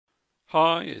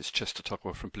Hi, it's Chester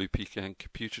Tuckwell from Blue Pecan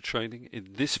Computer Training. In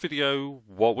this video,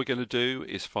 what we're going to do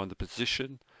is find the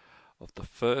position of the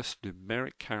first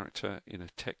numeric character in a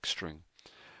text string.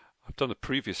 I've done a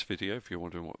previous video, if you're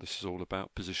wondering what this is all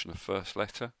about, position of first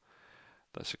letter.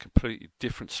 That's a completely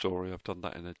different story. I've done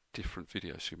that in a different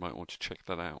video, so you might want to check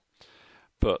that out.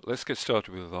 But let's get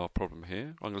started with our problem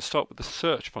here. I'm going to start with the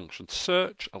search function.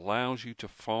 Search allows you to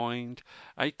find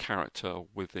a character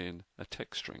within a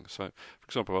text string. So, for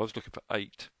example, I was looking for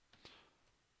 8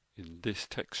 in this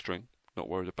text string, not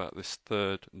worried about this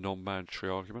third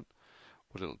non-mandatory argument.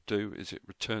 What it'll do is it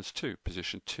returns 2,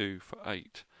 position 2 for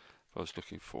 8. If I was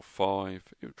looking for 5,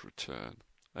 it would return,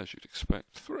 as you'd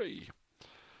expect, 3.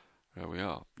 There we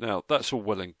are. Now, that's all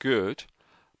well and good.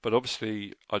 But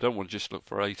obviously, I don't want to just look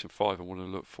for 8 and 5. I want to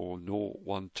look for 0,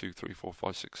 1, 2, 3, 4,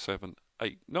 5, 6, 7,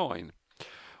 8, 9.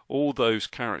 All those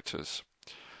characters.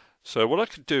 So what I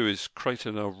could do is create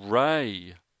an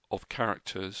array of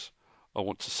characters I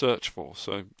want to search for.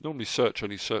 So normally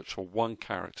only search for one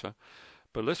character.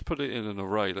 But let's put it in an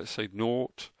array. Let's say 0,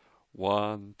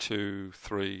 1, 2,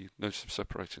 3. Notice I'm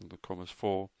separating the commas.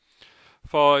 4,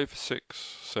 5,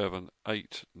 6, 7,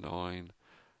 8, 9.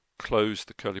 Close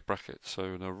the curly brackets. So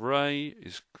an array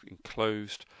is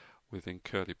enclosed within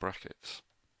curly brackets.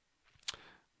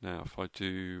 Now if I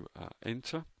do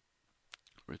enter,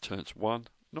 returns 1.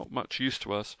 Not much use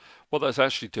to us. What that's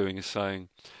actually doing is saying,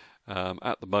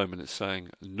 at the moment it's saying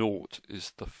 0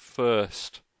 is the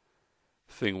first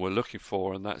thing we're looking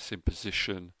for, and that's in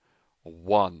position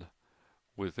 1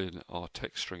 within our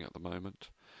text string at the moment.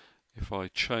 If I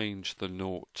change the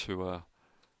 0 to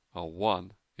a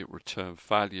 1, it return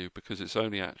value because it's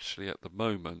only actually at the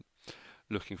moment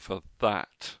looking for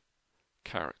that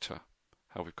character,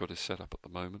 how we've got it set up at the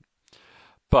moment.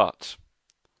 But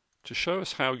to show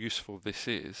us how useful this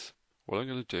is, what I'm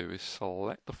going to do is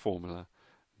select the formula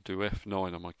and do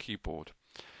F9 on my keyboard.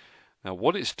 Now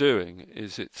what it's doing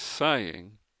is it's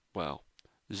saying, well,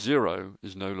 0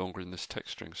 is no longer in this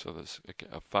text string, so there's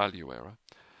a value error,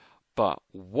 but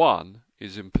 1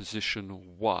 is in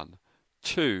position 1.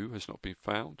 2 has not been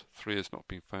found, 3 has not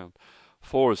been found,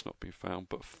 4 has not been found,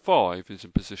 but 5 is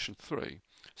in position 3.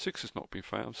 6 has not been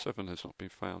found, 7 has not been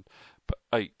found, but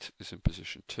 8 is in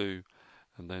position 2,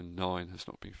 and then 9 has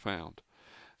not been found.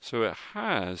 So it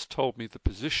has told me the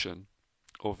position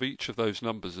of each of those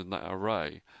numbers in that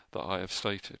array that I have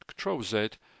stated. Control Z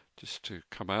just to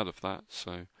come out of that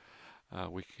so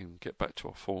we can get back to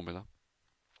our formula.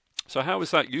 So how is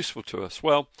that useful to us?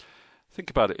 Well, think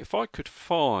about it. If I could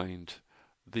find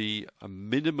the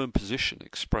minimum position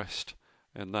expressed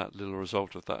in that little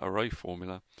result of that array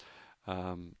formula,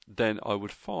 then I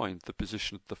would find the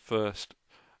position of the first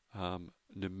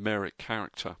numeric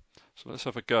character. So let's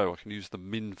have a go. I can use the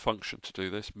min function to do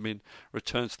this. Min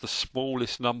returns the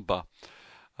smallest number,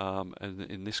 and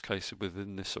in this case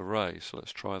within this array. So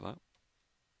let's try that.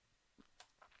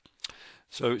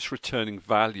 So it's returning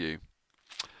value.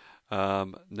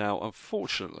 Now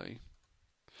unfortunately,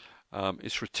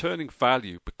 it's returning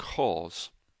value because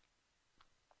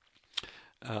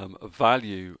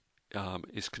value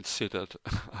is considered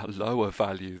a lower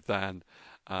value than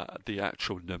the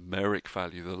actual numeric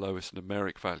value, the lowest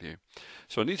numeric value.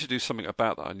 So I need to do something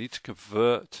about that. I need to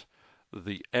convert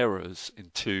the errors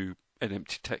into an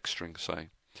empty text string, say.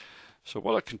 So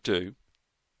what I can do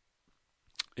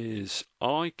is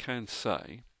I can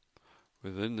say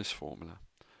within this formula,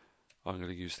 I'm going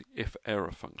to use the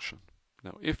IFERROR function.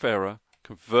 Now, IFERROR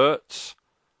converts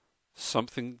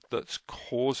something that's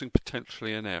causing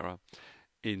potentially an error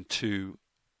into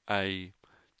a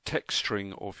text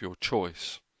string of your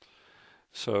choice.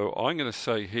 So I'm going to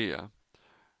say here,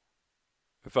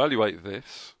 evaluate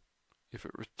this. If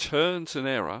it returns an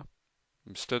error,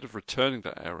 instead of returning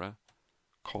that error,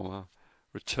 comma,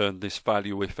 return this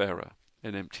value IFERROR,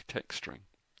 an empty text string.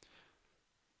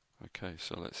 Okay,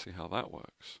 so let's see how that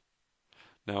works.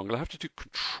 Now I'm going to have to do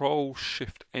Control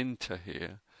Shift Enter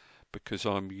here because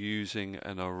I'm using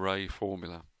an array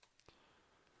formula.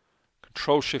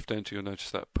 Control Shift Enter, you'll notice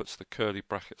that puts the curly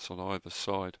brackets on either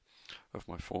side of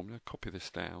my formula. Copy this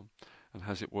down, and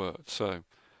has it worked? So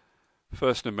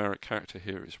first numeric character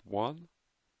here is 1,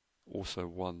 also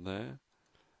 1 there.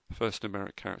 First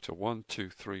numeric character 1,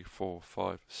 2, 3, 4,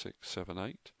 5, 6, 7,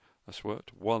 8. That's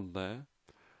worked. 1 there.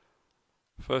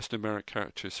 First numeric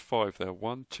character is 5 there.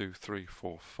 1, 2, 3,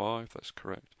 4, 5. That's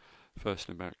correct. First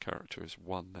numeric character is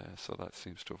 1 there, so that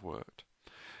seems to have worked.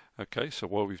 Okay, so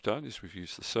what we've done is we've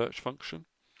used the search function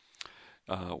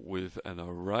with an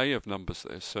array of numbers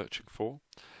that it's searching for.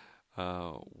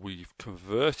 We've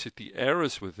converted the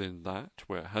errors within that,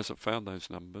 where it hasn't found those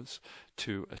numbers,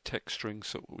 to a text string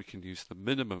so that we can use the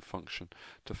minimum function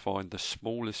to find the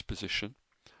smallest position,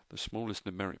 the smallest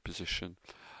numeric position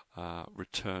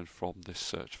returned from this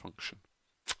search function.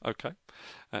 Okay,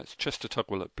 that's Chester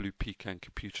Tugwell at Blue Pecan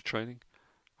Computer Training.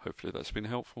 Hopefully that's been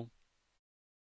helpful.